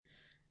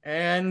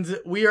And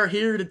we are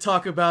here to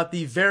talk about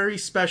the very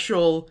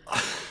special,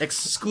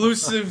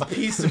 exclusive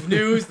piece of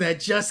news that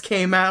just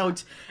came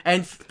out.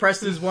 And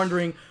Preston is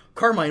wondering,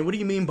 Carmine, what do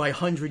you mean by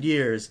 100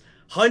 years?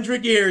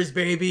 100 years,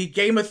 baby.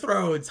 Game of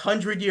Thrones,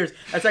 100 years.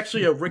 That's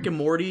actually a Rick and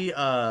Morty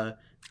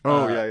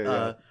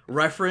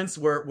reference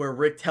where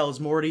Rick tells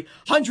Morty,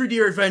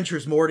 100-year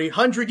adventures, Morty.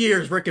 100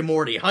 years, Rick and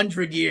Morty.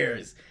 100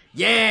 years.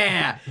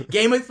 Yeah!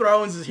 Game of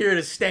Thrones is here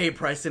to stay,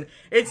 Preston.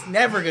 It's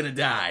never gonna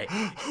die.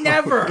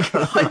 Never!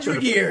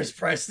 100 years,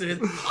 Preston.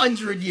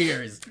 100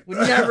 years.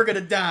 We're never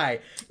gonna die.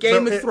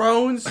 Game of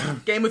Thrones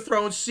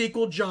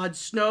sequel, Jon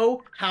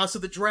Snow, House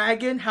of the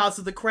Dragon, House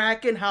of the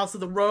Kraken, House of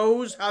the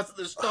Rose, House of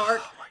the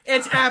Stark.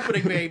 It's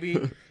happening,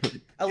 baby.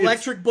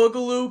 Electric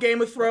Boogaloo,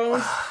 Game of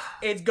Thrones.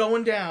 It's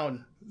going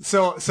down.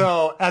 So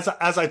as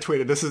I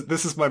tweeted,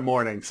 this is my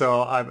morning.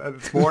 So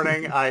this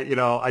morning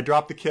I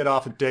dropped the kid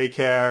off at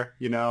daycare.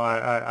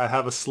 I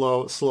have a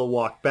slow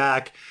walk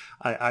back.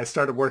 I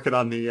started working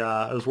on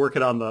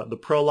the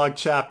prologue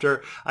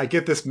chapter. I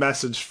get this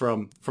message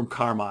from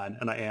Carmine,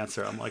 and I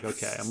answer. I'm like,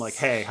 okay. I'm like,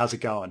 hey, how's it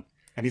going?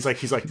 And he's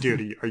like,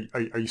 dude,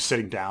 are you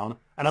sitting down?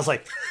 And I was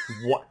like,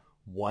 what?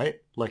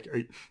 Like,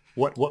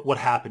 what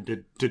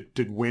happened?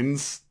 Did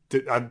wins?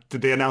 Did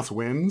they announce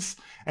wins?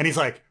 And he's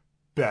like,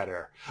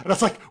 better. And I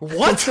was like,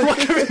 what?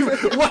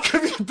 What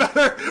could be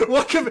better?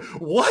 What?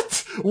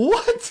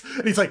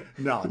 And he's like,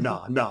 no.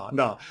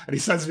 And he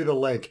sends me the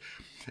link.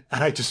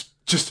 And I just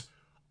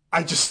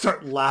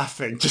start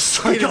laughing,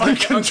 just like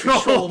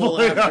uncontrollable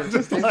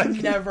laughter.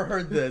 I've never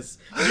heard this.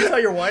 Did you tell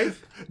your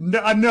wife? No.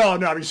 I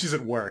mean, she's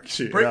at work.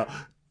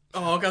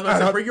 Oh,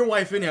 God, bring your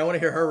wife in here. I want to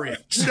hear her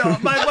reaction. No,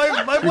 my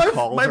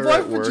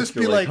wife would just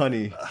be like,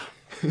 honey.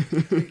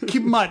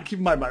 Keep in mind,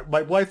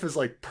 my wife has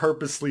like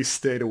purposely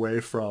stayed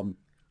away from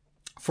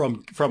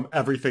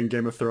everything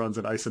Game of Thrones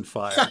and Ice and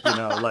Fire.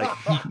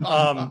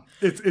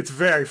 It's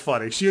very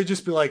funny. She would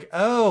just be like,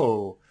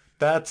 oh,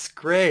 that's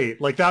great.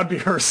 Like, that would be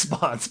her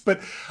response.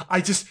 But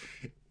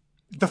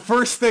the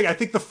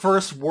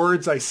first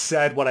words I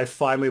said when I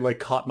finally like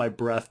caught my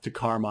breath to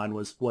Carmine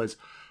was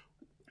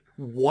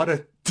what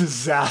a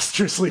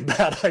disastrously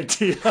bad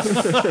idea.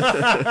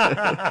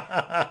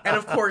 And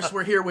of course,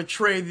 we're here with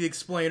Trey the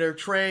Explainer.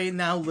 Trey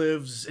now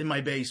lives in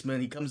my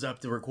basement. He comes up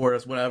to record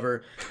us,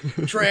 whatever.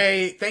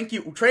 Trey, thank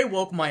you. Trey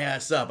woke my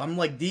ass up. I'm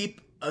like deep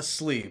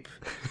asleep.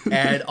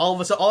 And all of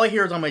a sudden, all I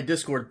hear is on my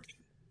Discord,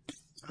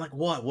 I'm like,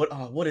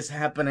 what is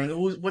happening?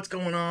 What's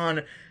going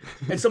on?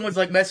 And someone's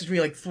like messaged me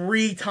like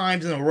 3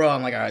 times in a row.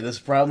 I'm like, all right, this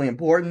is probably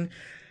important.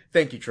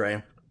 Thank you,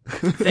 Trey.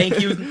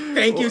 Thank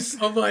you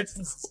so much.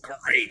 This is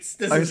great.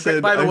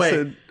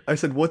 I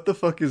said, what the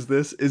fuck is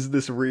this? Is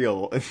this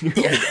real? And you're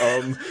like,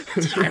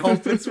 I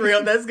hope it's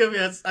real. That's gonna be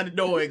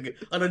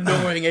an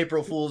annoying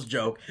April Fool's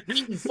joke.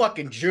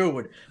 Fucking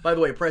June. By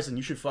the way, Preston,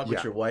 you should fuck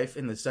with your wife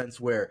in the sense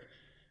where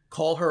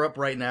call her up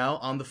right now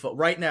on the phone,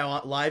 right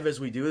now, live as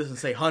we do this, and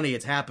say, honey,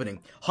 it's happening.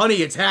 Honey,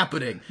 it's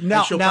happening.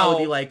 And she'll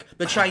probably be like,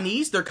 the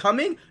Chinese, they're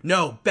coming?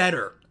 No,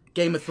 better.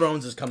 Game of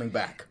Thrones is coming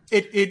back.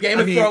 Game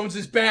of Thrones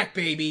is back,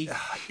 baby.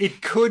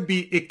 It could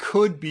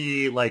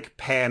be like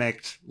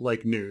panicked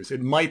like news.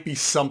 It might be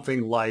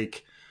something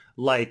like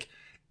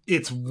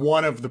it's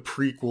one of the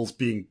prequels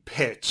being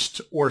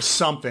pitched or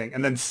something,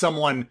 and then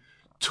someone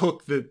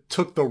took the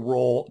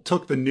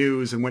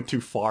news and went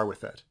too far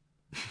with it.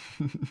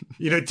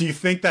 Do you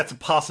think that's a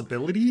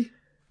possibility?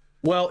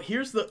 Well,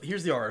 here's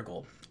the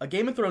article. A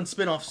Game of Thrones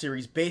spin-off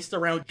series based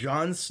around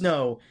Jon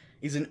Snow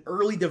is in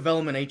early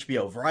development at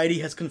HBO. Variety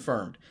has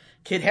confirmed.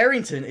 Kit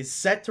Harington is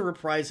set to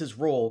reprise his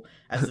role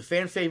as the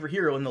fan favorite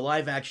hero in the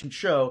live-action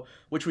show,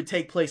 which would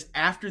take place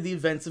after the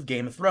events of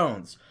Game of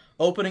Thrones,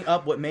 opening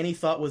up what many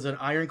thought was an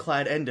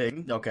ironclad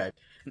ending. Okay.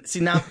 See,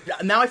 now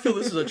I feel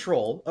this is a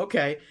troll.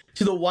 Okay.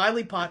 To the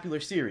widely popular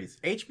series.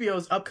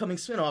 HBO's upcoming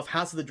spin-off,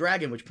 House of the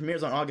Dragon, which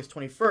premieres on August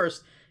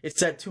 21st, is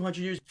set 200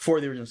 years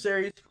before the original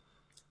series.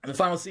 In the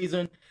final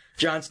season,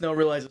 Jon Snow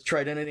realizes his true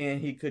identity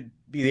and he could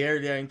be the heir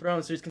to the Iron Throne.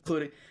 The series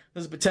concluded,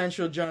 there's a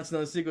potential Jon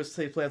Snow's sequel to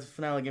take place at the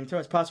finale of Game of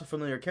Thrones. Possible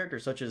familiar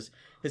characters such as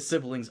his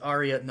siblings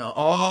Arya. No.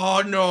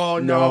 Oh, no.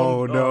 And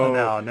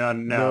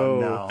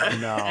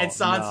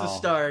Sansa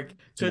Stark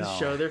could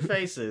show their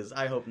faces.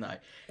 I hope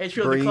not.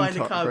 HBO declined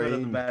to comment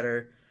on the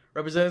matter.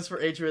 Representatives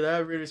for HBO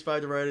that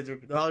responded to writer.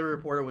 The Hollywood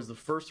Reporter was the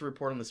first to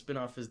report on the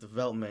spin-off of his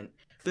development.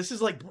 This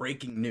is like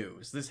breaking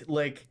news. This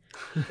happened.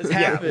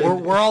 Yeah,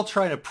 we're all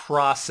trying to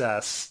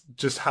process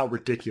just how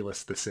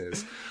ridiculous this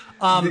is.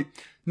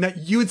 Now,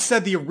 you had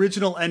said the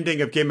original ending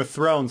of Game of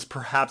Thrones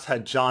perhaps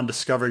had Jon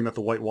discovering that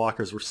the White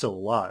Walkers were still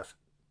alive.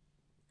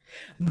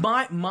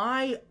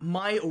 My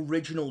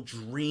original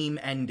dream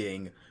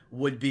ending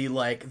would be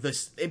like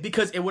this,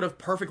 because it would have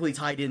perfectly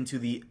tied into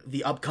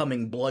the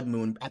upcoming Blood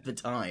Moon at the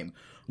time,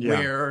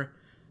 where,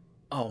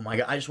 oh my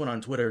god, I just went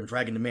on Twitter and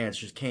Dragon Demands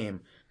just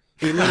came.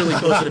 He literally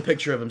posted a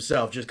picture of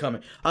himself just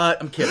coming.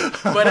 I'm kidding.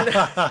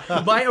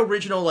 But my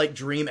original like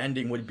dream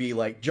ending would be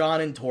like Jon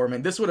and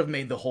Tormund. This would have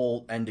made the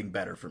whole ending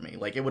better for me.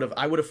 Like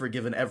I would have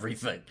forgiven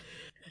everything.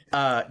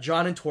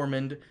 John and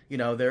Tormund,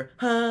 they're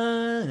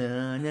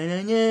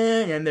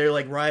and they're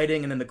like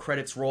riding, and then the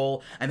credits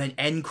roll, and then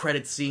end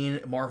credit scene,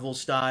 Marvel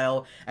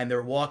style, and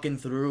they're walking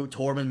through.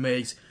 Tormund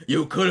makes,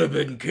 "You could have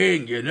been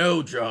king,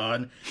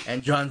 John,"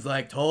 and John's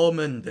like,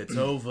 "Tormund, it's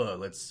over.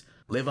 Let's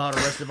live out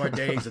the rest of our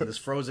days in this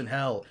frozen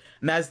hell."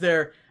 And as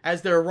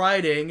they're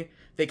riding,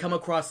 they come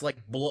across like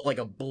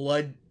a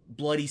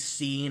bloody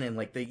scene, and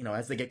like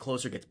as they get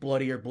closer, it gets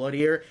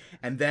bloodier,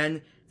 and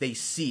then they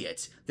see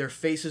it. Their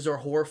faces are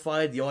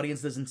horrified. The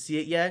audience doesn't see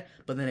it yet,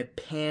 but then it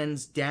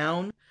pans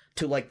down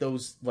to like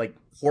those like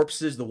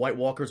corpses. The White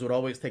Walkers would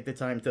always take the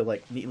time to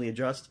like neatly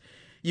adjust.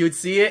 You would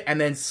see it,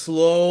 and then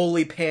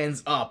slowly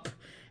pans up,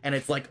 and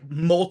it's like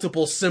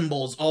multiple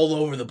symbols all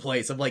over the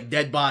place of like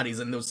dead bodies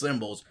and those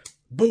symbols.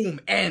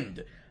 Boom,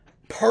 end.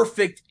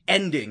 Perfect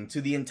ending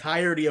to the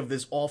entirety of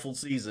this awful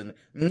season.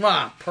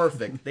 Mwah,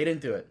 perfect. They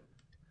didn't do it.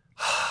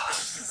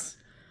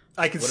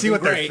 I can see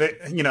what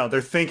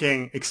they're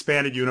thinking.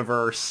 Expanded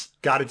universe,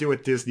 got to do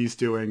what Disney's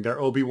doing. Their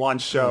Obi-Wan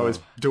show is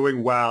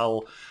doing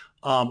well,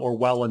 or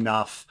well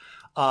enough.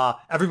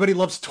 Everybody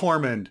loves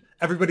Tormund.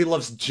 Everybody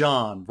loves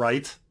Jon,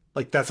 right?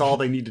 Like that's all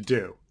they need to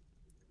do.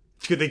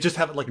 Could they just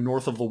have it like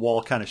North of the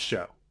Wall kind of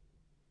show?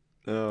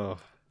 Oh,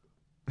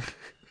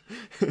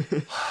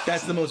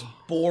 that's the most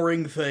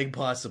boring thing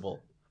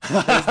possible.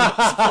 That is the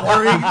most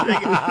boring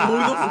thing. Who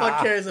the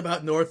fuck cares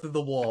about North of the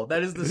Wall?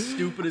 That is the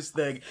stupidest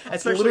thing.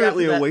 It's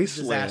literally a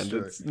wasteland.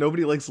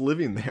 Nobody likes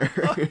living there.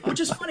 Which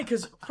is funny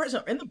because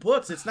in the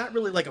books, it's not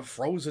really like a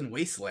frozen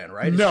wasteland,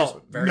 right? It's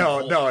no,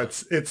 cold.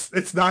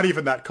 It's not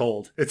even that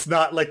cold. It's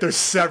not like there's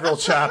several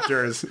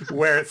chapters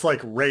where it's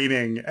like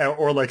raining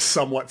or like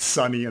somewhat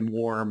sunny and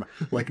warm,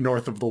 like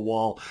North of the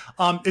Wall.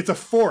 It's a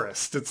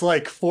forest. It's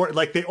like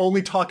they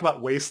only talk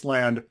about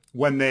wasteland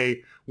when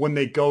they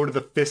go to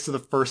the Fist of the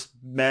First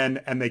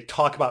Men and they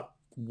talk about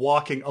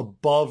walking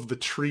above the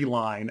tree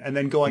line and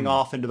then going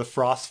off into the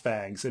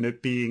Frostfangs and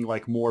it being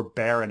like more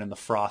barren in the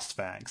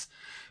Frostfangs.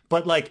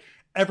 But like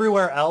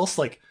everywhere else,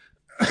 like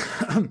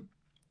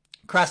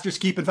Craster's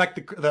Keep, in fact,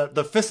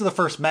 the Fist of the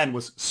First Men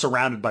was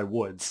surrounded by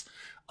woods.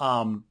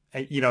 And,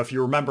 if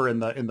you remember in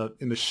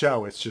the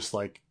show, it's just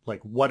like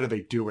what are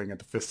they doing at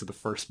the Fist of the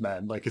First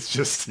Men? Like it's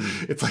just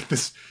it's like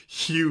this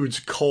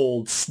huge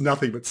cold,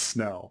 nothing but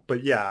snow.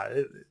 But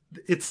yeah,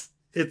 it's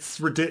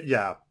ridiculous.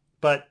 Yeah,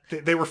 but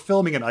they were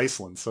filming in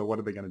Iceland, so what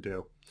are they going to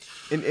do?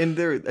 And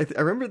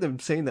I remember them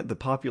saying that the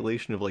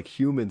population of like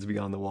humans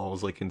beyond the wall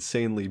was like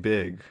insanely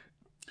big.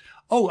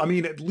 Oh, I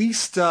mean, at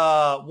least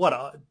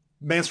Mance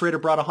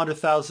Rayder brought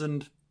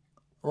 100,000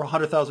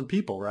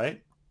 people,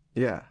 right?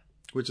 Yeah,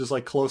 which is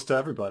like close to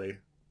everybody.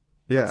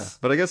 Yeah,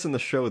 but I guess in the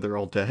show they're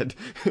all dead.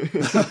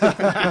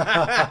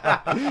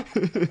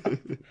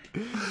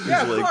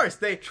 Yeah, of course.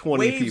 They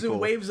waves people. and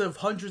waves of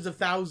hundreds of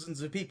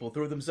thousands of people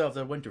threw themselves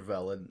at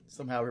Winterfell, and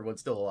somehow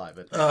everyone's still alive.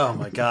 Oh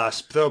my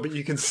gosh! But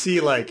you can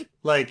see like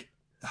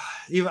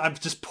even I'm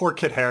just poor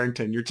Kit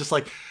Harington. You're just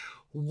like,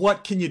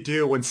 what can you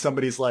do when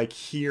somebody's like,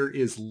 here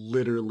is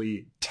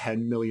literally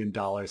 $10 million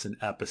an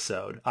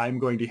episode. I'm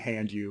going to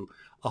hand you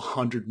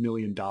 $100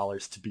 million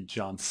to be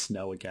Jon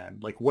Snow again.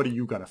 Like, what are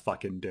you gonna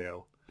fucking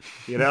do?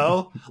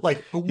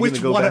 Like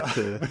which go one? Back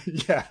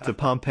to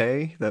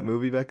Pompeii, that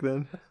movie back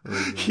then.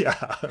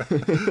 Yeah,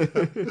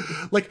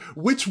 like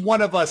which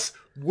one of us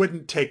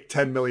wouldn't take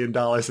 $10 million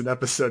an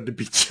episode to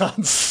be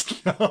Jon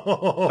Snow?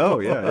 Oh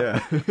yeah.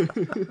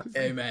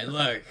 Hey man,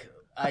 look,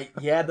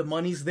 the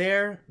money's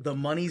there,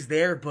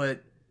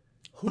 but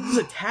who's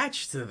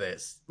attached to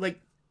this?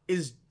 Like,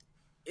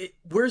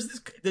 where's this?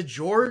 Did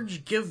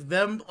George give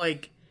them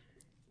like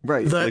the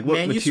like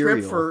manuscript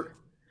material? for?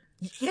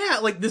 Yeah,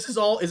 like is this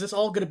all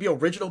going to be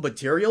original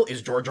material?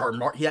 Is George R. R.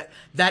 Martin? Yeah,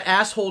 that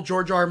asshole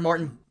George R. R.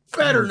 Martin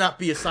better not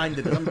be assigned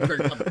to this.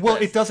 Well,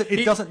 it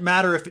doesn't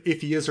matter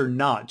if he is or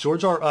not.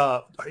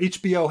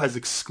 HBO has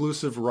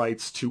exclusive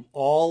rights to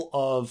all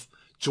of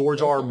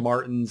George R. R.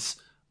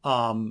 Martin's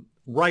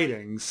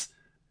writings,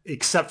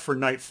 except for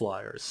Night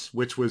Flyers,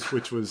 which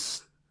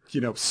was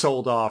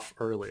sold off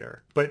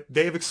earlier. But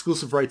they have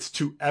exclusive rights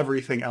to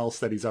everything else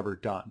that he's ever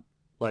done.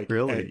 Like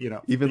really,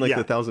 even like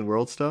the Thousand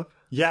Worlds stuff.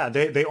 Yeah,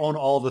 they own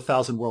all of the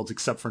Thousand Worlds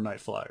except for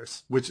Night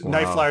Flyers, which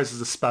Night Flyers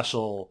is a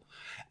special.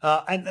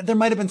 And there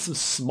might have been some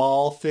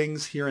small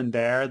things here and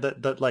there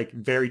that like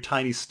very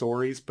tiny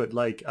stories, but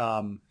like,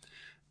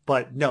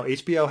 but no,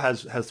 HBO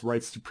has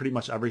rights to pretty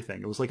much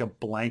everything. It was like a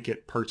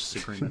blanket purchase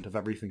agreement of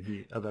everything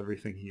he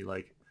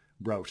like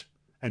wrote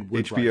and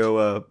would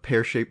HBO write.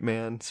 Pear-Shaped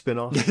Man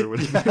spinoff or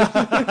whatever.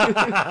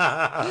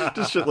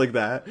 Just shit like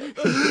that.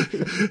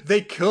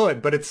 They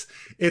could, but it's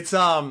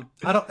I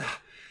don't.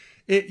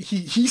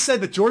 He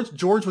said that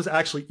George was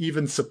actually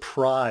even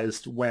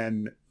surprised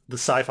when the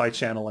Sci-Fi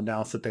Channel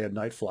announced that they had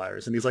Night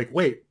Flyers, and he's like,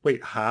 wait,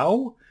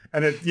 how?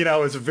 And it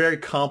was a very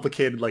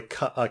complicated like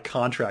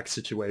contract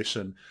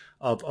situation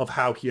of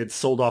how he had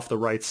sold off the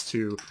rights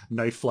to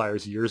Night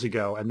Flyers years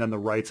ago, and then the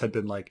rights had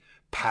been like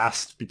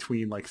passed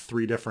between like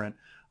three different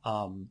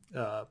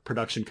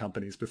production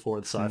companies before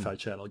the Sci-Fi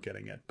Channel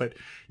getting it. But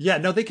yeah,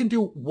 no, they can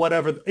do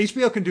whatever.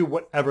 HBO can do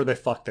whatever the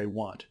fuck they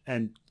want,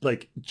 and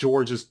like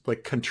George is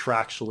like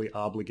contractually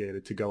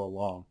obligated to go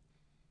along.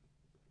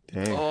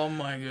 Dang. Oh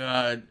my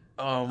god!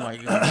 I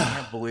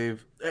can't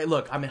believe. Hey,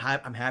 look, I'm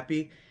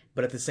happy,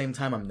 but at the same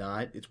time, I'm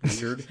not. It's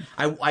weird.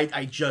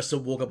 I just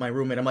woke up my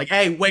roommate. I'm like,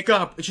 hey, wake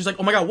up! And she's like,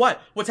 oh my god, what?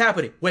 What's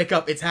happening? Wake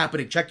up! It's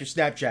happening. Check your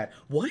Snapchat.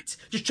 What?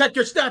 Just check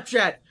your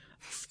Snapchat.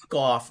 Fuck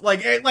off!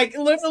 Like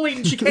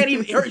literally, she can't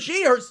even.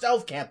 She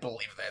herself can't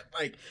believe it.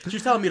 Like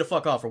she's telling me to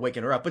fuck off for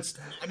waking her up. But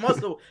I'm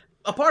also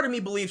a part of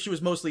me believes she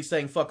was mostly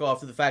saying fuck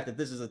off to the fact that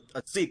this is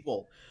a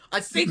sequel,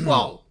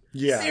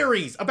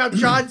 series about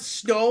Jon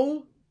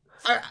Snow.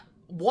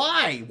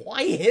 Why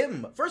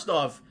him? First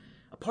off,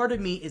 a part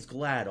of me is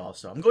glad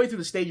also. I'm going through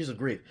the stages of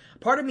grief.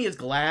 Part of me is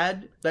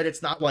glad that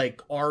it's not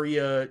like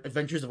Arya,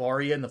 Adventures of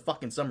Arya in the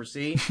fucking Summer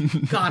Sea.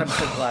 God, I'm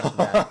so glad for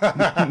that. God,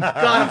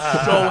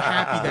 I'm so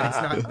happy that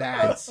it's not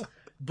that.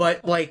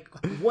 But, like,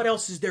 what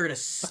else is there to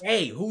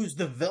say? Who's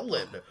the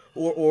villain?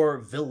 Or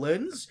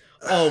villains?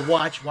 Oh,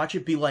 watch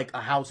it be like a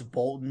House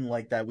Bolton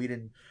like that. We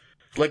didn't...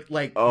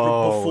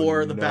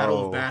 before the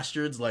Battle of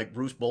Bastards, like,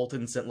 Bruce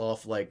Bolton sent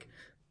off, like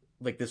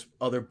this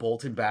other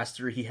Bolton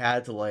bastard he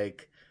had to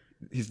like.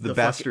 He's the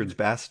bastard's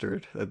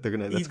bastard. That's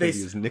gonna be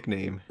his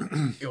nickname.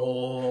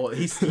 Oh,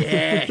 he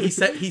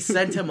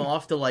sent him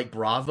off to like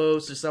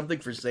Bravos or something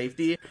for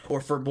safety,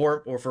 or for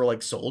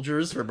like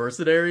soldiers, for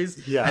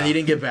mercenaries. Yeah, and he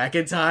didn't get back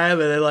in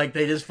time, and then like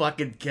they just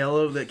fucking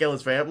kill him, they kill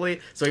his family.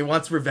 So he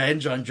wants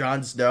revenge on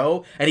Jon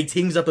Snow, and he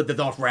teams up with the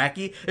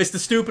Dothraki. It's the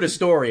stupidest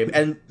story,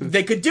 and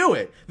they could do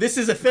it. This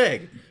is a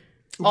thing.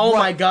 Oh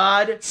my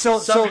god!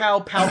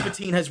 Somehow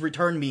Palpatine has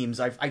returned memes.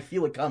 I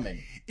feel it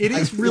coming. It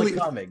is really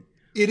coming.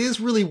 It is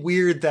really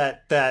weird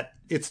that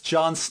it's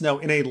Jon Snow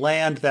in a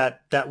land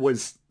that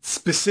was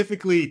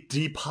specifically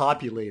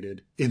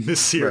depopulated in this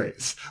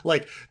series. Right.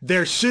 Like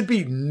there should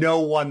be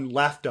no one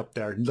left up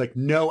there. Like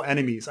no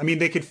enemies. I mean,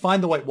 they could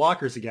find the White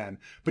Walkers again,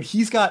 but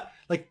he's got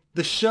like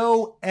the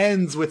show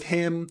ends with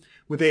him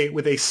with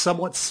a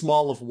somewhat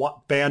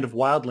small band of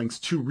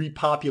wildlings to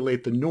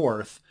repopulate the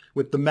North.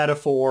 With the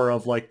metaphor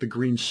of like the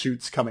green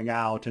shoots coming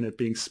out and it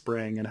being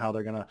spring and how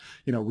they're gonna,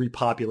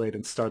 repopulate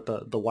and start the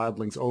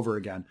wildlings over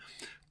again.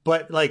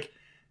 But like,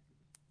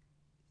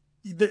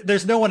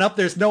 there's no one up.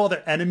 There's no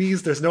other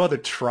enemies. There's no other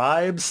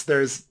tribes.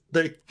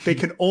 They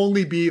can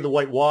only be the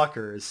White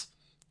Walkers.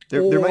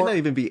 There might not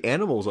even be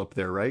animals up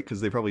there, right?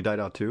 Because they probably died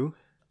out too.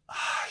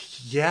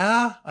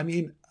 Yeah, I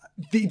mean,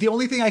 the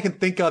only thing I can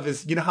think of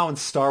is how in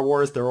Star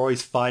Wars they're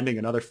always finding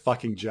another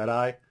fucking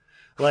Jedi.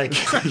 Like,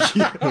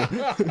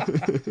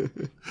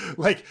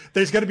 like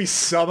there's going to be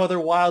some other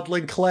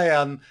wildling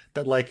clan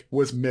that like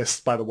was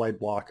missed by the White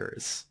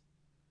Walkers,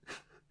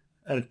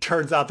 and it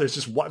turns out there's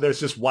just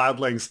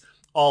wildlings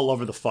all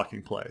over the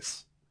fucking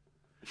place.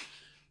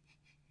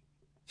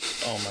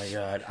 Oh my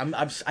god,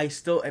 I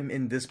still am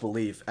in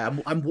disbelief.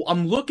 I'm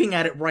looking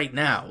at it right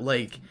now.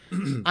 Like,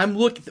 I'm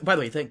looking. By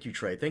the way, thank you,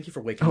 Trey. Thank you for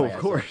waking my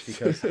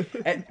ass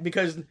up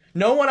because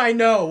no one I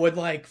know would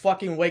like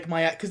fucking wake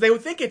my ass because they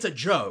would think it's a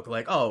joke.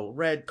 Like, oh,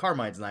 Red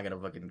Carmine's not gonna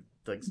fucking.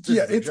 Like, it's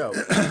a joke.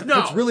 No,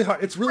 it's really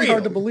hard. It's really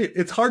hard to believe.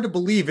 It's hard to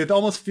believe. It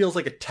almost feels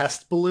like a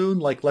test balloon.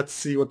 Like, let's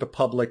see what the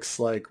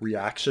public's like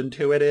reaction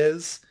to it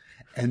is,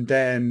 and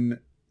then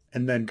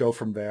go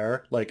from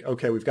there. Like,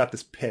 okay, we've got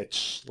this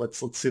pitch.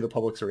 Let's see the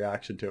public's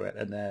reaction to it,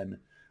 and then,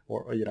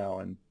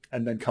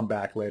 and then come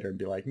back later and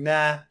be like,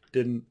 nah,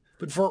 didn't.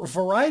 But for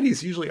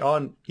Variety's usually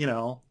on,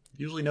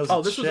 usually knows.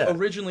 Oh, this shit. was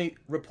originally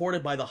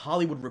reported by the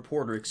Hollywood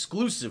Reporter,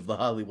 exclusive The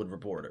Hollywood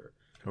Reporter.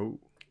 Oh.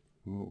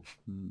 Ooh.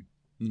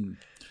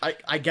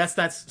 I guess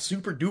that's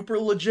super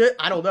duper legit.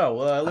 I don't know.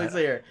 Let's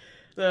see here.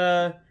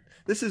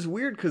 This is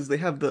weird because they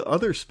have the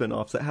other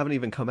spin-offs that haven't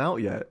even come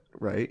out yet,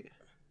 right?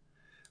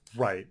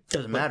 Right.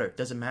 Doesn't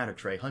matter,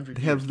 Trey. 100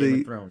 years have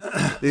Game of Thrones.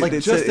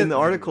 In the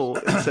article,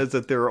 it says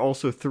that there are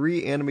also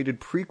 3 animated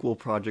prequel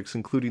projects,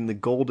 including The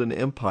Golden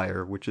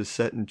Empire, which is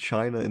set in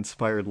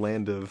China-inspired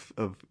land of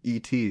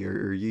E.T.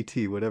 or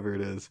E.T., whatever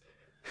it is.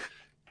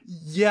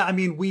 Yeah, I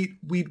mean, we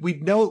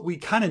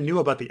kind of knew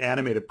about the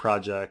animated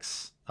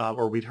projects,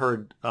 or we'd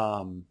heard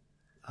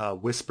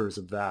whispers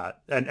of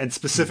that, and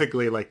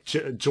specifically, like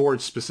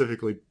George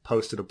specifically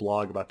posted a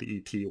blog about the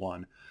E.T.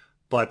 one.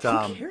 But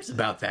who cares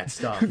about that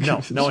stuff?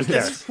 No one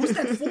cares. Who's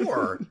that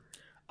for?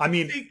 I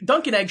mean,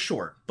 Duncan Egg,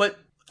 sure, but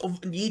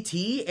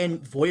E.T.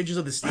 and Voyages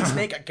of the Sea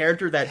Snake, a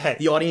character that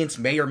the audience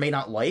may or may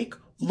not like.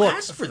 Look,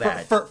 asked for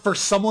that. For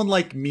someone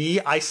like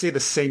me, I say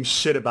the same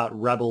shit about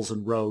Rebels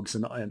and Rogues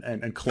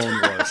and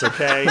Clone Wars,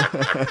 okay?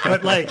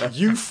 But like,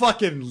 you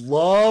fucking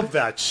love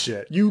that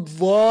shit. You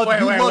love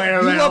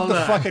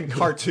the fucking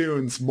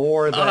cartoons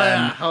more than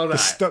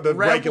the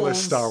regular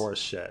Star Wars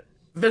shit.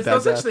 There's no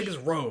such thing as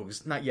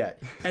Rogues, not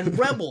yet. And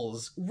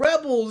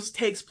Rebels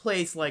takes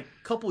place like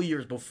a couple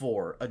years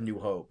before A New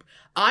Hope.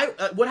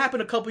 What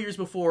happened a couple years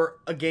before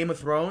A Game of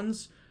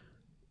Thrones?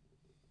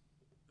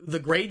 the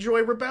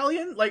Greyjoy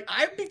Rebellion? Like,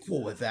 I'd be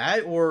cool with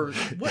that. Or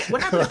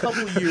what happened a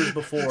couple of years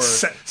before?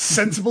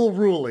 Sensible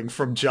ruling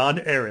from John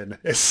Aaron,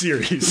 a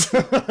series.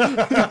 Like,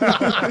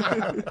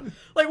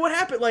 what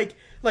happened?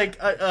 Like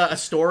a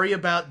story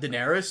about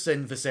Daenerys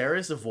and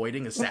Viserys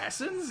avoiding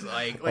assassins?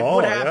 Like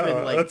what happened?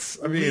 Yeah. Like,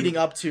 leading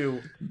up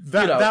to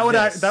that would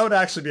this?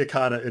 actually be a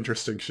kind of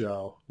interesting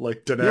show.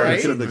 Like Daenerys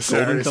Right? and The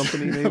Viserys. Golden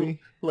Company, maybe?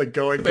 Like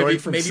going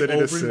from maybe city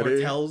to Oberyn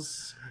city.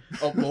 Martell's.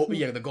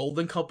 The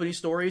Golden Company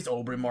stories,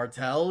 Oberyn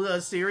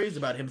Martell series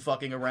about him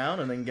fucking around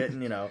and then getting,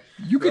 moving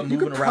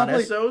around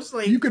Essos.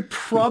 Like, you could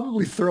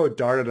probably throw a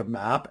dart at a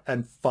map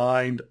and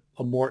find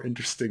a more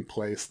interesting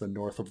place than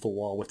north of the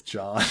Wall with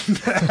Jon.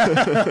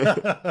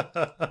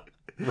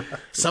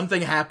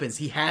 something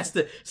happens.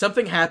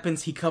 Something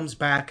happens. He comes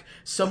back.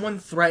 Someone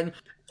threatened.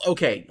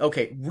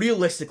 Okay.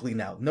 Realistically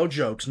now, no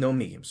jokes, no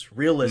memes.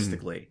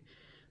 Realistically,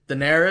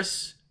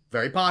 Daenerys,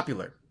 very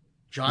popular.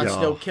 Jon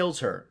Snow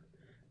kills her.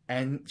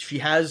 And she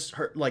has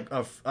her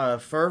a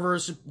fervor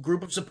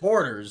group of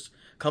supporters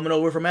coming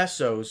over from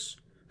Essos.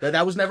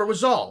 That was never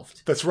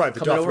resolved. That's right. The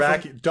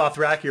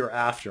Dothraki are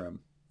after him.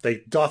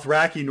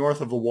 Dothraki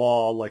north of the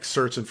Wall, like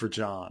searching for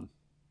Jon.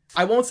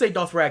 I won't say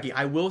Dothraki.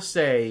 I will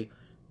say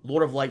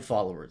Lord of Light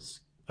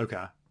followers.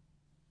 Okay.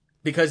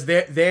 Because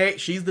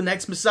she's the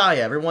next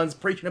Messiah. Everyone's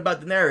preaching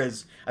about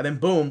Daenerys, and then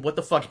boom, what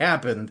the fuck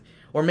happened?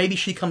 Or maybe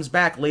she comes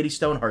back, Lady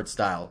Stoneheart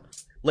style.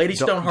 Lady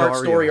Stoneheart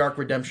story arc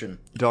redemption.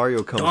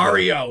 Dario comes back.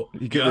 You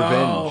get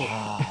revenge.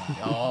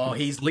 Oh,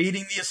 he's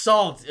leading the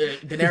assault.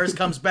 Daenerys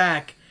comes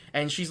back,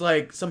 and she's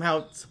like,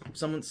 somehow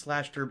someone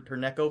slashed her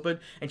neck open,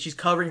 and she's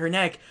covering her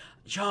neck.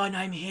 Jon,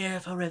 I'm here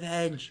for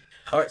revenge.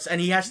 And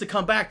he has to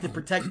come back to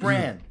protect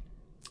Bran.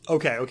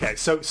 Okay.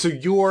 So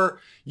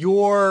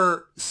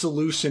your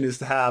solution is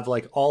to have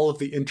like all of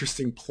the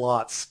interesting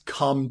plots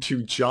come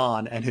to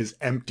Jon and his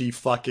empty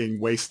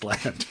fucking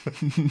wasteland.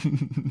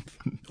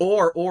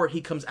 Or he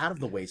comes out of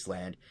the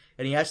wasteland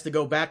and he has to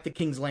go back to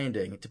King's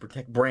Landing to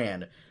protect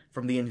Bran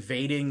from the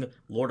invading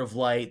Lord of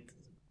Light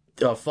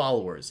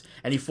followers,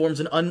 and he forms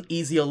an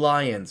uneasy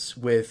alliance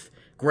with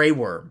Grey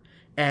Worm,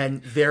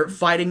 and they're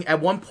fighting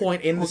at one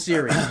point in the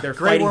series. They're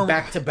fighting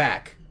back to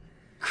back.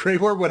 Grey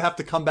Worm would have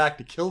to come back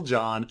to kill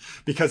Jon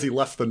because he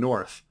left the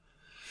North.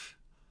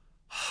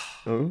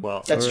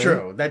 Well, that's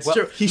true. That's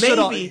true. He should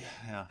already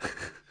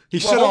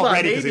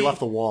because he left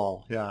the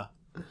Wall. Yeah.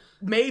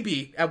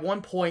 Maybe at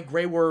one point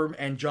Grey Worm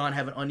and Jon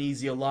have an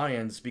uneasy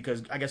alliance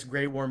because I guess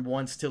Grey Worm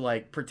wants to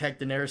like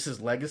protect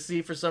Daenerys'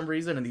 legacy for some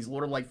reason, and these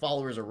Lord of Light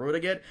followers are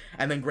rooting it.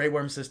 And then Grey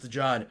Worm says to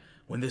Jon,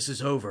 "When this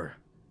is over,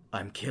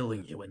 I'm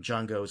killing you." And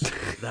Jon goes,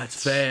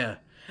 "That's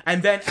fair."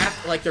 And then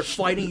after, like they're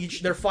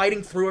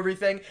fighting through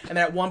everything, and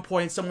then at one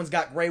point someone's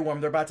got Grey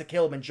Worm, they're about to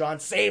kill him, and Jon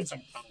saves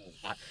him.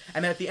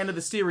 And then at the end of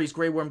the series,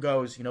 Grey Worm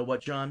goes, "You know what,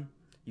 Jon?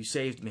 You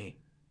saved me.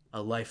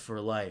 A life for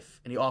a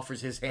life." And he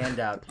offers his hand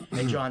out,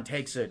 and Jon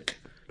takes it.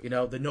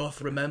 The North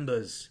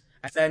remembers.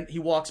 And then he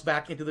walks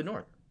back into the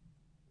North.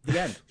 The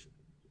end.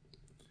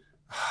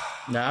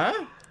 Nah?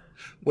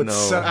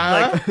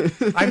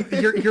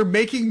 You're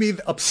making me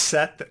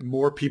upset that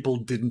more people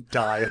didn't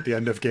die at the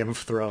end of Game of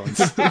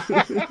Thrones.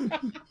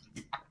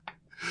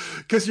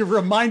 Because you're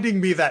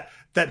reminding me that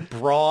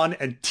Bronn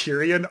and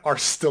Tyrion are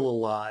still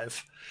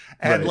alive.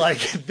 And right.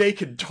 they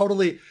could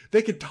totally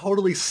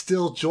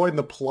still join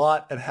the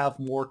plot and have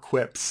more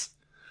quips.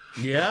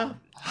 Yeah.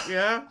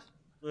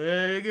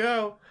 There you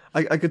go.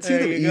 I could see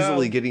them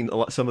easily getting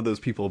some of those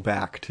people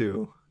back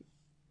too.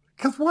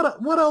 Because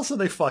what else are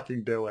they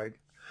fucking doing?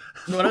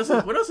 What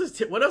else is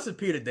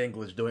Peter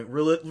Dinklage doing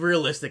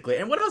realistically?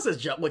 And what else is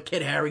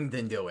Kit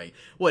Harington doing?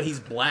 What, he's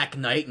Black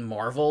Knight in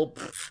Marvel?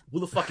 Pfft, who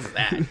the fuck is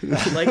that?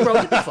 Like, bro,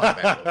 get the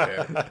fuck back over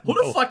here. Who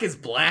the fuck is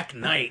Black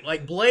Knight?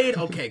 Like, Blade,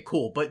 okay,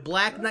 cool, but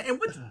Black Knight, and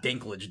what's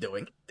Dinklage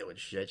doing? Doing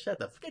shit. Shut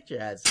the fuck, get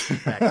your ass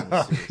back in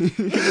the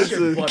suit. Get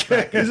your butt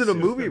back in He's the in a suit.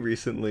 movie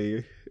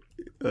recently,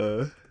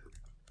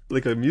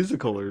 like a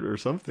musical or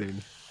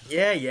something.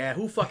 Yeah.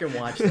 Who fucking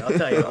watched it? I'll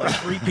tell you, like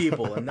 3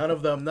 people, and none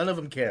of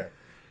them care.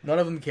 None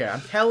of them care.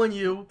 I'm telling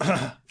you,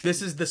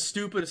 this is the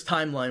stupidest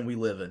timeline we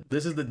live in.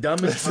 This is the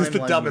dumbest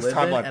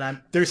timeline.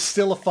 And there's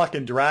still a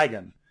fucking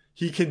dragon.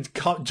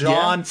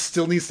 Jon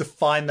still needs to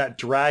find that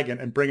dragon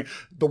and bring it.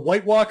 The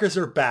White Walkers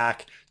are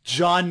back.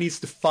 Jon needs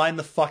to find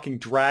the fucking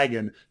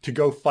dragon to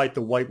go fight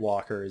the White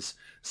Walkers.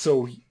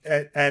 So,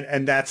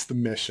 and that's the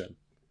mission.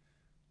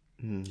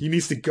 He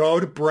needs to go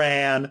to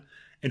Bran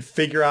and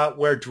figure out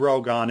where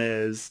Drogon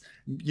is.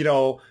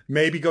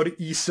 Maybe go to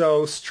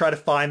Essos, try to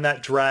find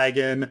that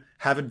dragon,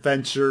 have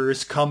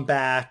adventures, come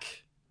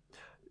back.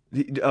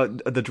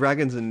 The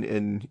dragon's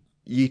in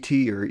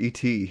E.T. or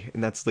E.T.,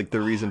 and that's like the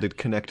reason to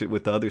connect it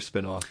with the other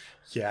spinoff.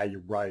 Yeah,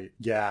 you're right.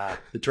 Yeah,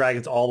 the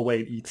dragon's all the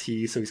way in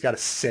E.T., so he's got to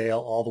sail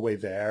all the way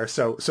there.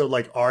 So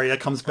like Arya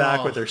comes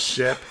back with her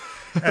ship,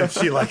 and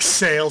she like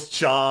sails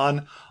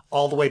Jon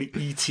all the way to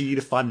E.T.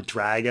 to find the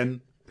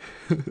dragon.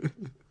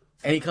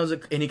 he comes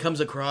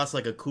across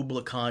like a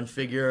Kubla Khan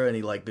figure, and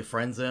he like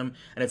befriends him,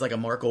 and it's like a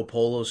Marco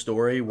Polo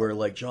story where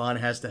like Jon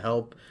has to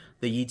help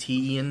the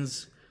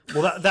Yetians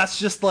Well, that's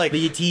just like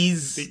The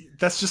ETs.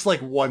 that's just like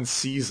one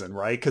season,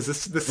 right? Because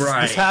this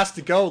Right. has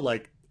to go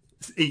like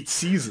 8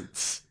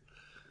 seasons.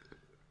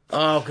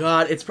 Oh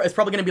god, it's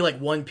probably gonna be like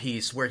One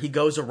Piece, where he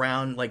goes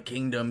around like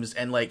kingdoms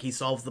and like he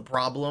solves the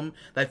problem.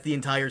 That's the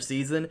entire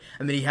season,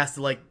 and then he has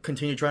to like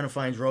continue trying to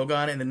find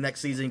Drogon. And the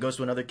next season he goes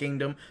to another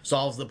kingdom,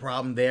 solves the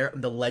problem there.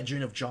 And the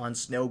legend of Jon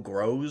Snow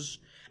grows,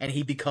 and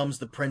he becomes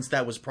the prince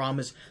that was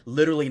promised.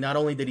 Literally, not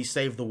only did he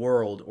save the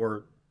world,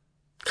 or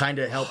kind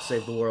of help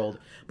save the world,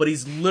 but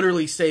he's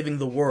literally saving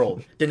the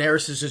world.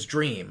 Daenerys is his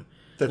dream.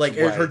 That's Like,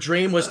 right. her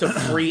dream was to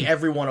free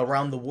everyone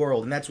around the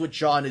world, and that's what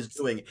Jon is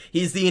doing.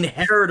 He's the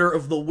inheritor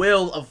of the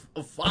will of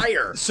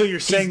fire. So you're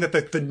saying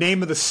that the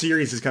name of the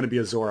series is going to be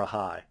Azor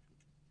Ahai?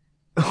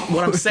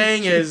 What I'm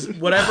saying is,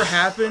 whatever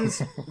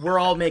happens, we're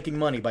all making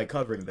money by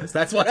covering this.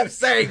 That's what I'm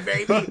saying,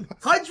 baby.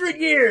 100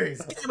 years!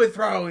 Game of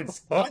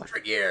Thrones!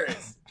 100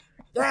 years!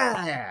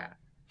 Yeah!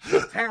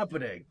 It's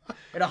happening.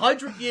 In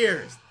 100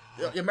 years,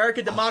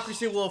 American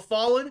democracy will have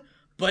fallen,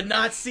 but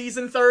not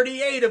season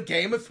 38 of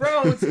Game of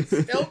Thrones. It's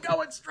still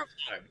going strong.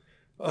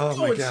 Oh my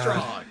Going god!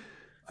 strong.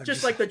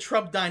 Just like the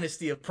Trump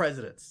dynasty of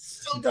presidents.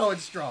 Still going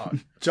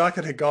strong.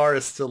 Jaqen Hagar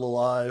is still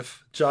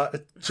alive.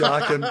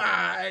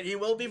 Jaqen. He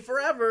will be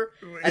forever.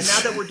 And now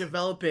that we're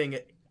developing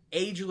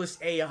ageless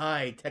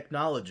AI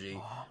technology,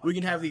 we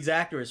can have these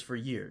actors for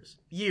years.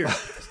 Years.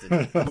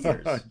 Justin.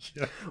 Years.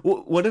 Yeah.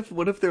 What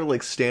if they're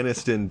like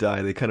Stannis didn't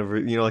die? They kind of,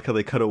 like how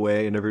they cut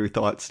away and everybody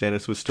thought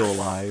Stannis was still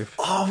alive.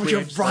 Oh, We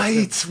you're just let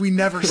right. We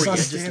never We saw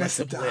just let Stannis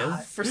them die.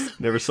 live for some-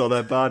 Never saw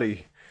that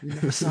body. We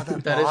never saw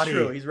that That is body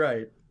true. He's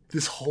right.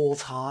 this whole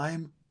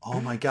time. Oh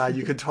my god!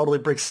 You could totally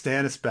bring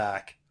Stannis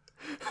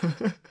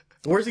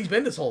Where's he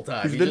been this whole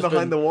time? He's been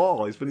behind the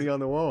wall. He's been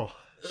beyond the wall.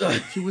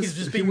 He's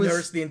just being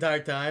nursed the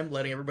entire time,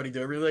 letting everybody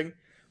do everything,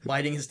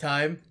 biding his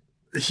time.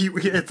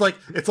 It's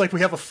like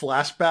we have a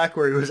flashback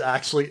where he was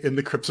actually in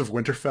the crypts of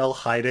Winterfell,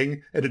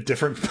 hiding in a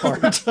different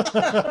part.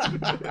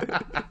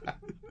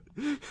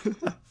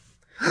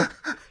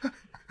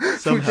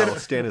 Somehow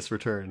Stannis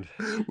returned.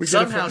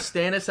 Somehow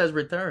Stannis has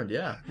returned,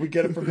 yeah. We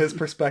get it from his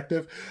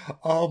perspective.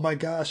 Oh my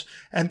gosh!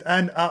 And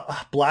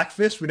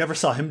Blackfish, we never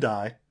saw him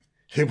die.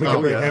 We can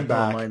bring him Don't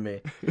back. remind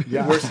me.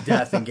 Yeah. Worst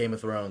death in Game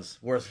of Thrones.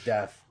 Worst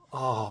death.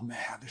 Oh man,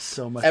 there's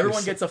so much.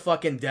 Everyone gets a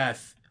fucking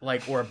death,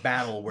 like, or a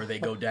battle where they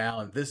go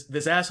down.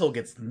 This asshole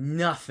gets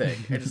nothing.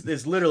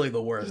 It's literally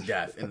the worst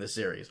death in the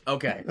series.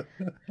 Okay.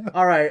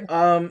 All right.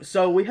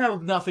 So we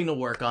have nothing to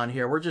work on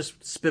here. We're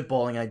just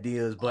spitballing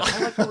ideas, but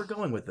I like where we're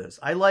going with this.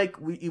 I like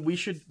we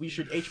should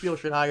HBO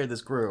should hire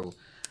this crew.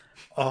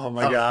 Oh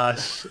my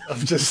gosh! I'm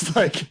just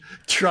like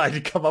trying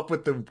to come up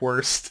with the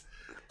worst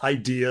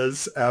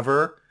ideas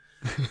ever.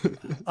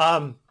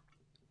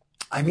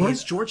 I mean, What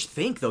does George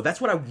think, though? That's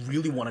what I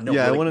really want to know.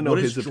 Yeah, I Like, want to know what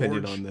his is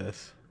opinion George- on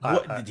this.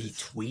 What did he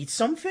tweet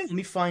something? Let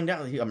me find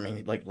out. I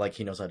mean, like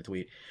he knows how to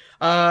tweet.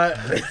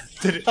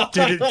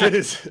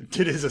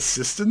 did his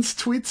assistants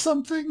tweet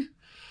something?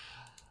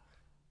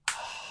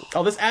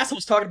 Oh, this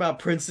asshole's talking about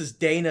Princess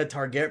Dana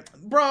Targaryen.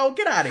 Bro,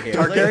 get out of here!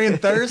 Targaryen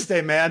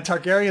Thursday, man.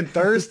 Targaryen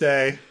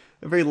Thursday.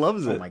 Everybody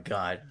loves it. Oh my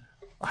god.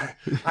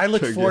 I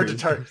look forward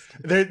to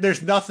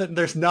There's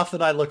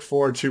nothing I look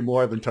forward to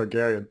more than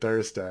Targaryen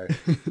Thursday.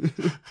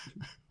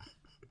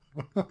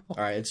 All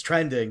right, it's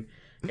trending.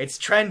 It's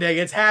trending.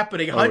 It's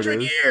happening.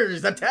 100 is?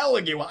 years. I'm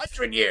telling you,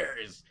 100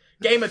 years.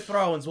 Game of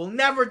Thrones will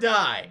never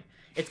die.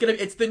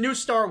 It's the new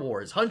Star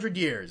Wars. 100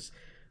 years.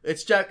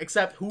 It's just,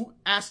 except who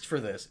asked for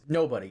this?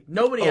 Nobody.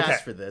 Nobody Okay.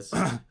 asked for this.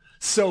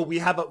 So we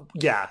have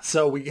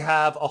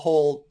a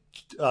whole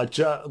we're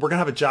gonna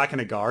have a Jaqen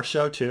Hagar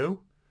show too.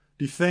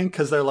 Do you think?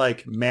 Because they're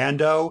like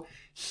Mando,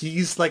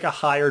 he's like a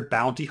hired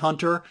bounty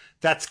hunter.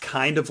 That's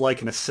kind of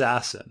like an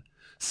assassin.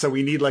 So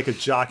we need like a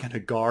Jaqen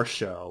Hagar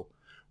show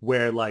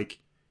where like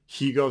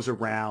he goes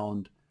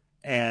around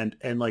and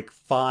like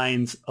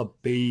finds a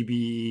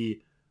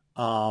baby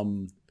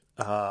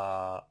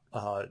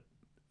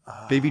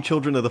Baby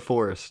children of the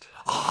forest.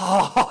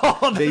 Oh,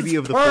 that's Baby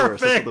of the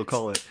forest. That's what perfect. they'll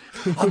call it.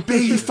 A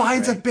baby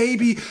finds a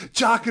baby.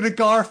 Jaqen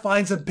Hagar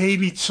finds a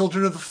baby.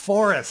 Children of the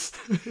forest,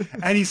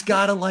 and he's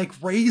got to like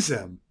raise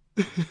him.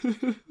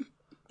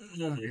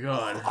 Oh my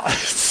god.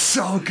 It's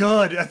so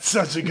good. That's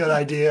such a good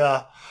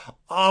idea.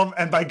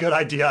 And by good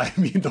idea, I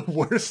mean the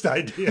worst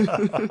idea.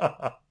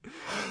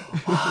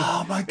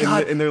 Oh my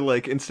god. And they're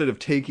like, instead of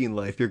taking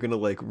life, you're gonna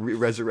like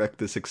resurrect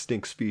this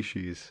extinct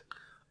species.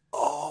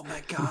 Oh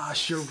my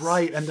gosh, you're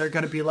right. And they're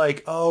going to be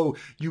like, "Oh,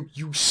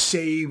 you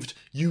saved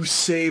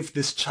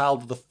this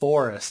child of the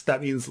forest."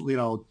 That means,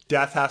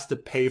 death has to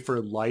pay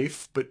for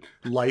life, but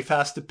life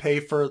has to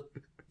pay for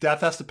death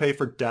has to pay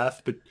for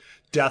death, but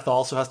death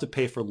also has to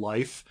pay for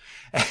life.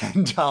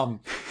 And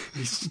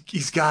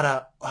he's got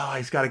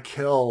to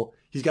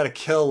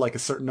kill like a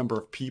certain number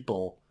of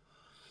people.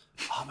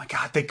 Oh my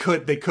god, they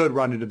could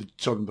run into the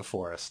children of the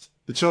forest.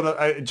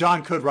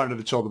 John could run into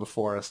the children of the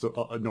forest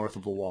north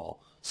of the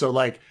wall. So,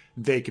 like,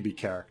 they could be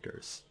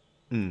characters.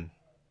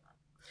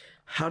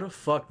 How the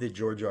fuck did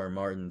George R. R.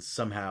 Martin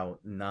somehow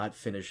not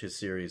finish his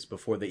series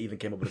before they even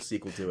came up with a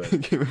sequel to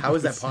it? How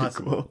is that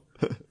possible?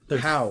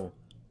 How?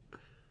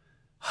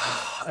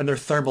 And they're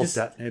thermal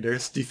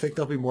detonators. Do you think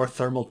there'll be more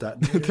thermal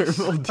detonators?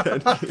 Thermal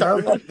detonators.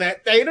 Thermal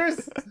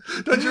detonators?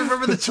 Don't you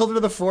remember the Children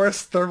of the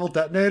Forest thermal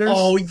detonators?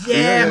 Oh,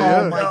 yeah.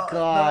 Yeah. Oh, my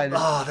God.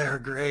 Oh, they were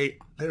great.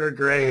 They were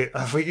great.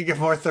 If we could get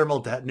more thermal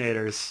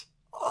detonators.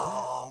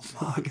 Oh,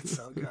 fuck, it's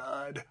so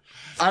good.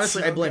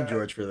 Honestly, So I blame good.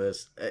 George for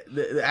this.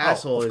 The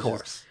asshole of is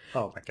course. just...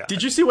 Oh, my God.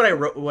 Did you see what I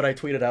wrote? What I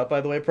tweeted out,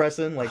 by the way,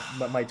 Preston? Like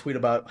my tweet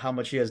about how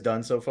much he has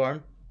done so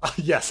far.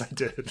 Yes, I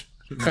did.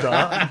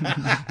 Duh.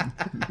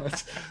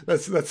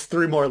 that's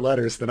 3 more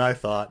letters than I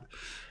thought.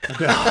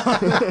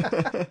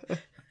 No.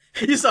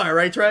 You saw it,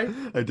 right, Trey?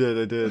 I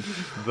did.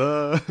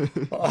 I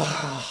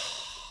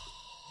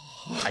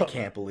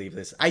can't believe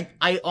this.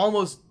 I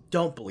almost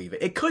don't believe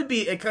it. It could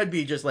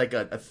be just like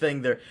a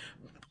thing there.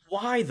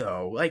 Why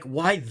though? Like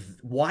why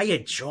a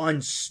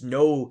Jon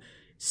Snow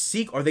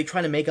sequel? Are they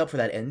trying to make up for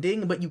that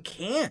ending? But you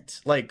can't.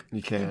 Like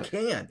You can't. You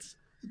can't.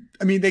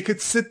 I mean, they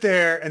could sit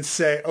there and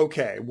say,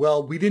 okay,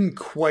 well, we didn't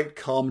quite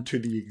come to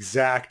the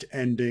exact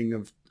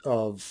ending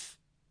of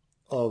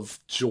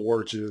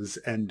George's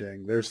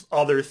ending. There's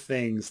other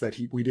things that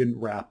we didn't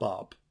wrap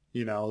up,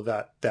 you know,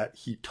 that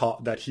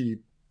he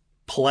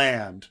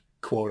planned,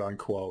 quote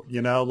unquote,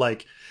 you know,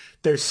 like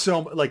there's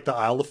like the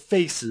Isle of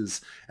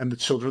Faces and the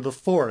Children of the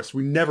Forest.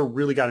 We never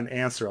really got an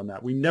answer on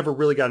that. We never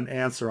really got an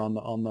answer on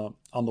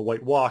the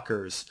White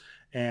Walkers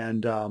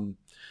and,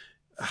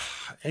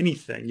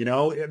 anything, you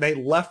know. They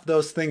left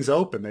those things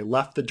open. They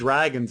left the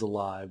dragons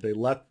alive. They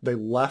left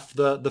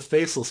the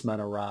faceless men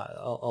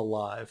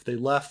alive. They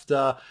left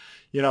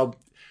you know,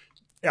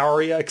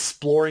 Arya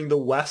exploring the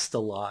West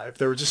alive.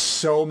 There were just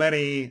so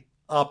many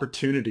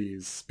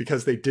opportunities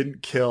because they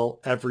didn't kill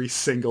every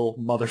single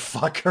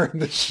motherfucker in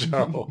the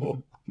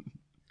show.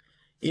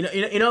 You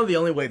know the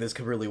only way this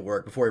could really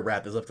work before we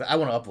wrap this up. I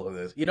want to upload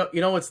this. You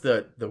know what's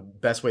the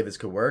best way this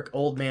could work?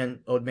 Old man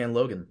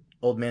Logan,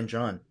 old man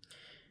John.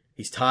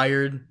 He's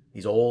tired.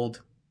 He's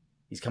old.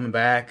 He's coming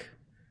back.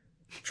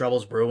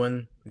 Trouble's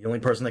brewing. The only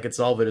person that could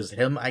solve it is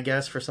him, I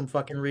guess, for some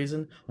fucking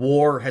reason.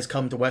 War has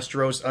come to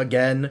Westeros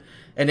again,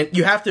 and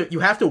you have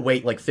to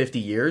wait like 50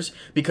 years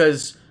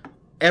because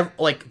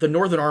like the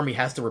Northern Army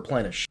has to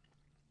replenish.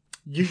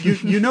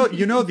 You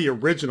know the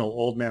original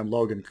Old Man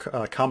Logan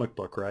comic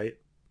book, right?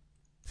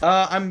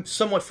 I'm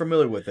somewhat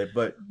familiar with it,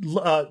 but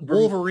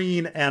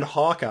Wolverine and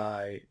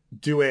Hawkeye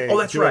do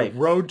a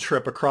road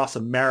trip across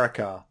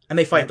America, and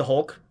they fight the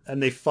Hulk.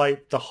 And they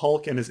fight the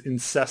Hulk and his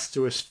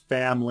incestuous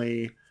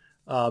family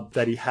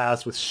that he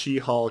has with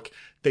She-Hulk.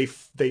 They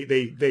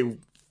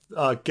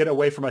get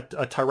away from a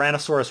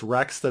Tyrannosaurus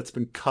Rex that's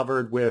been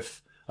covered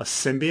with a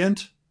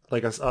symbiont,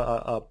 like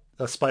a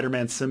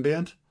Spider-Man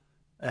symbiont,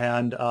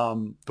 and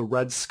the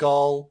Red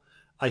Skull,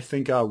 I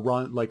think,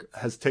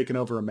 has taken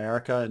over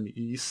America in the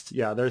East.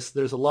 Yeah, there's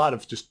a lot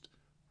of just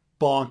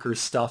bonkers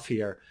stuff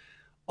here.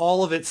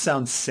 All of it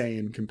sounds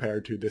sane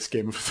compared to this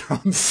Game of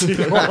Thrones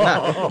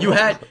sequel. You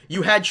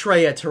had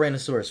Trey at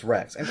Tyrannosaurus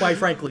Rex, and quite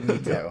frankly, me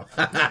too.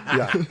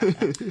 Yeah.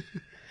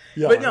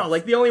 But no,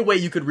 like the only way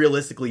you could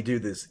realistically do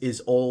this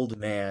is old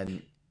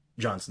man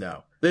Jon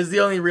Snow. This is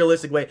the only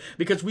realistic way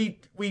because we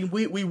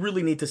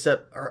really need to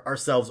set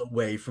ourselves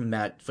away from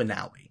that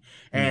finale,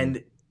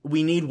 and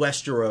we need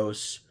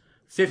Westeros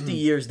 50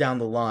 years down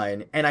the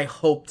line. And I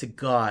hope to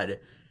God,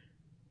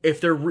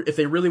 if they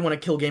really want to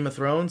kill Game of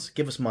Thrones,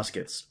 give us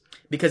muskets.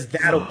 Because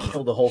that'll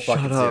kill the whole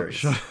fucking series.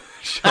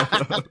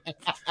 Shut up.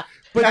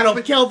 But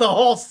that'll kill the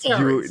whole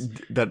series.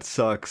 That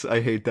sucks. I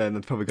hate that, and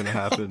that's probably going to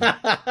happen.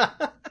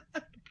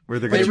 Where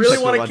they're They going really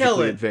to wanna kill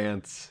technologically it.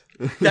 advance.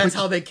 That's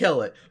how they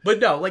kill it. But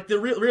no, like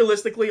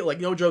realistically, like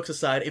no jokes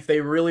aside, if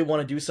they really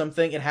want to do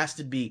something, it has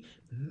to be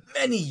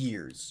many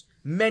years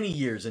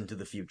into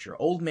the future.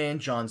 Old man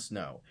Jon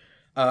Snow.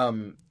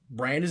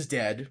 Bran is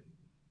dead.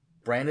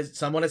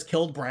 Someone has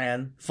killed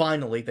Bran.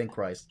 Finally, thank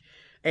Christ.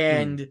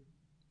 And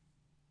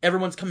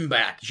everyone's coming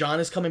back. Jon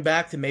is coming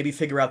back to maybe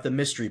figure out the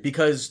mystery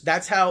because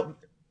that's how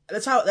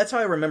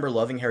I remember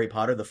loving Harry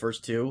Potter, the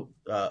first 2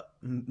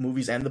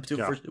 movies and the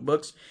first 2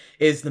 books,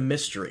 is the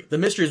mystery. The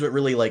mystery is what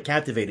really like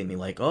captivated me.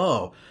 Like,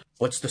 oh,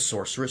 what's the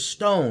Sorcerer's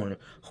Stone?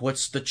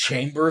 What's the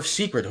Chamber of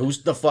Secret?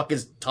 Who's the fuck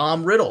is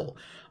Tom Riddle?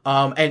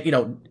 And you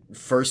know,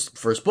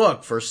 first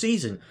book, first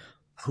season,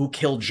 who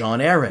killed Jon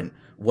Arryn?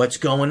 What's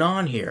going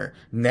on here?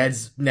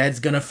 Ned's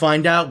gonna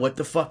find out what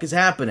the fuck is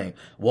happening.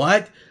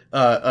 What?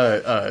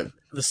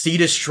 The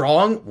seed is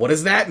strong? What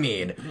does that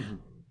mean?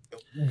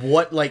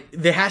 What, like,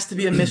 there has to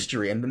be a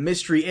mystery, and the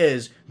mystery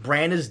is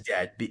Bran is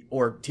dead,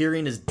 or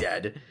Tyrion is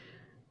dead,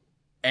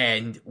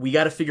 and we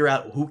gotta figure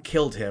out who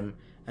killed him,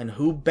 and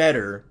who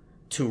better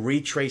to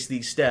retrace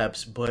these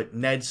steps but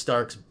Ned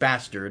Stark's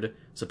bastard,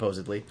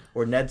 supposedly,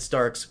 or Ned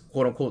Stark's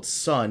quote-unquote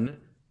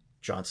son,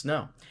 Jon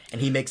Snow.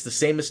 And he makes the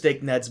same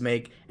mistake Ned's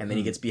make, and then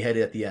he gets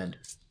beheaded at the end.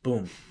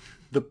 Boom.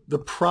 The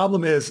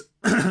problem is...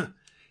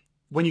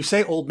 when you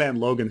say Old Man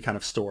Logan kind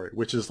of story,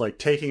 which is like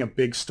taking a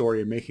big story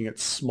and making it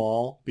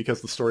small because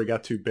the story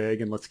got too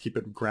big and let's keep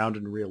it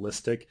grounded and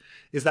realistic,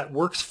 is that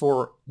works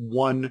for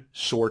one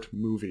short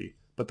movie.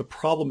 But the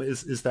problem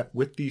is that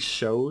with these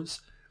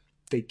shows,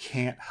 they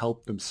can't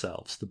help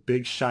themselves. The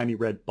big shiny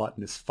red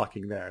button is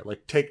fucking there.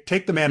 Like take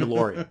The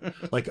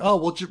Mandalorian. Like, oh,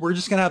 well, we're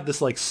just gonna have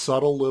this like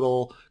subtle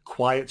little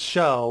quiet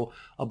show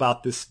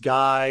about this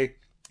guy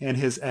and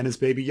his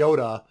baby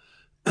Yoda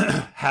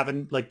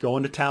having like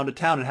going to town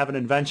and having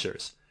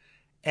adventures.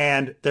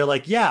 And they're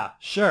like, yeah,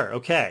 sure,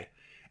 okay.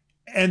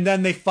 And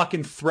then they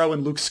fucking throw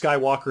in Luke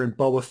Skywalker and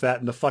Boba Fett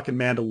and the fucking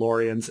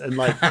Mandalorians and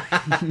like,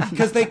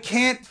 because they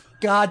can't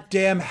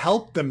goddamn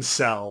help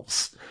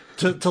themselves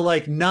to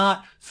like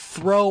not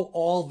throw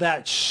all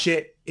that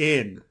shit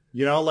in.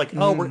 You know, like,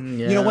 oh,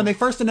 you know, when they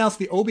first announced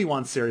the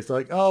Obi-Wan series, they're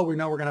like, oh, we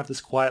know we're going to have this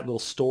quiet little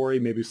story,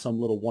 maybe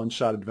some little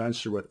one-shot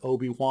adventure with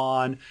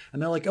Obi-Wan.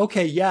 And they're like,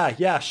 okay,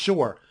 yeah,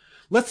 sure.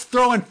 Let's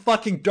throw in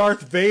fucking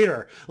Darth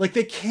Vader. Like,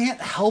 they can't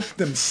help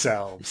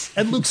themselves.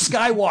 And Luke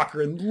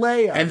Skywalker and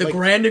Leia. And the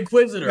Grand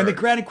Inquisitor. And the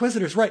Grand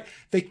Inquisitors, right.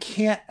 They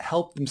can't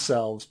help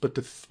themselves but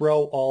to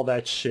throw all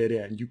that shit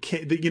in. You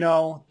can't, you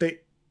know,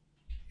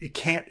 it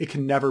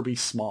can never be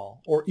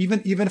small. Or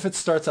even if it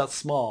starts out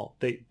small,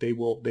 they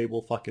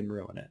will fucking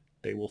ruin it.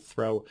 They will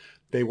throw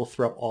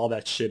all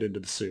that shit into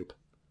the soup.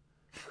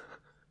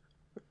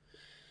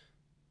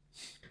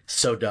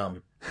 So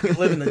dumb. We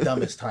live in the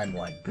dumbest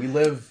timeline. We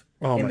live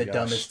in the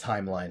dumbest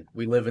timeline.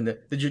 We live in the.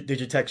 Did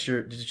you text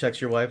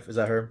your wife? Is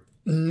that her?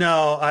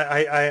 No,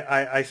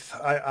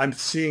 I'm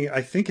seeing.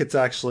 I think it's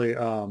actually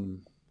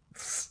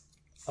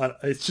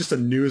it's just a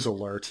news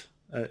alert.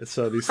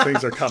 So these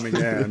things are coming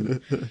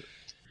in.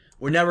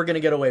 We're never gonna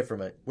get away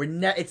from it.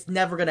 It's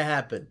never gonna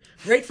happen.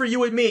 Great for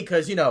you and me,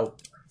 because you know,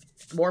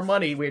 more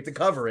money. We have to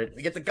cover it.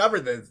 We get to cover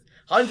this.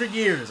 100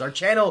 years. Our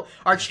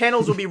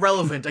channels will be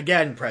relevant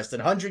again, Preston.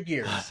 100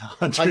 years.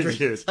 100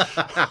 years.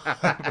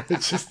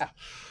 It's just.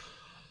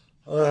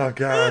 Oh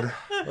God.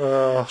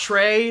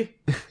 Trey,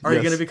 are you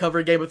going to be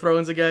covering Game of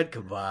Thrones again?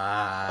 Come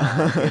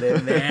on, get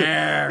in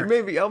there.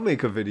 Maybe I'll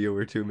make a video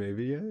or two.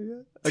 Maybe,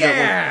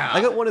 yeah.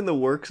 I got one in the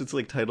works. It's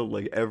like titled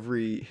like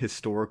every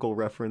historical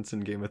reference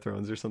in Game of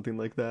Thrones or something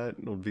like that.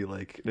 It'll be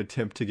like an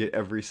attempt to get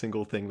every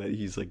single thing that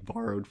he's like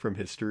borrowed from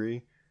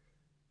history.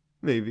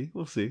 Maybe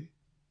we'll see.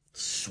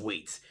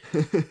 Sweet.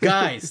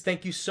 Guys,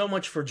 thank you so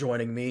much for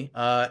joining me.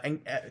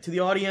 And to the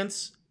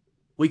audience,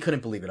 we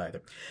couldn't believe it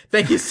either.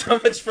 Thank you so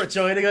much for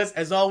joining us.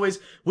 As always,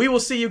 we will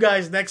see you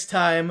guys next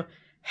time.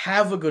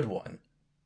 Have a good one.